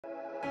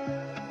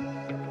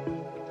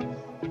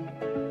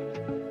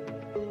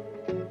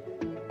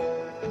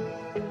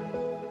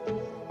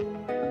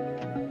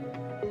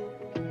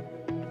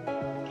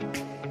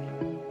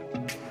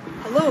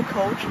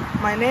Hello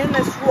coach, my name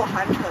is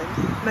Ruohan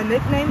Chen. My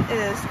nickname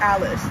is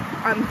Alice.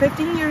 I'm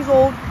 15 years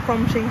old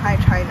from Shanghai,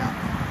 China.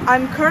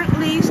 I'm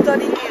currently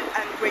studying in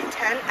grade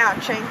 10 at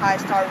Shanghai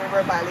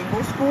Starriver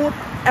Bilingual School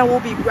and will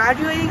be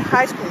graduating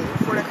high school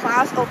for the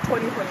class of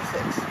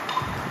 2026.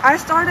 I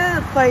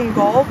started playing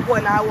golf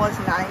when I was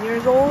 9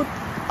 years old,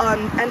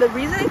 and the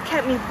reason it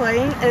kept me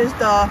playing is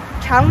the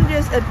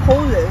challenges it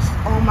poses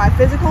on my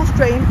physical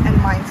strength and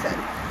mindset.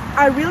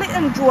 I really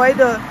enjoy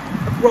the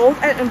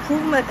growth and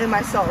improvement in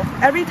myself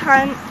every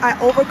time I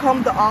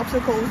overcome the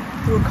obstacles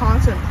through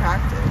constant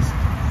practice.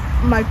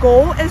 My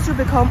goal is to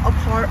become a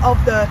part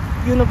of the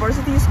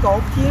university's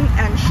golf team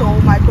and show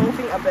my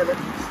golfing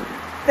abilities.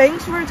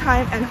 Thanks for your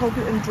time and hope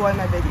you enjoy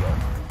my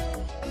video.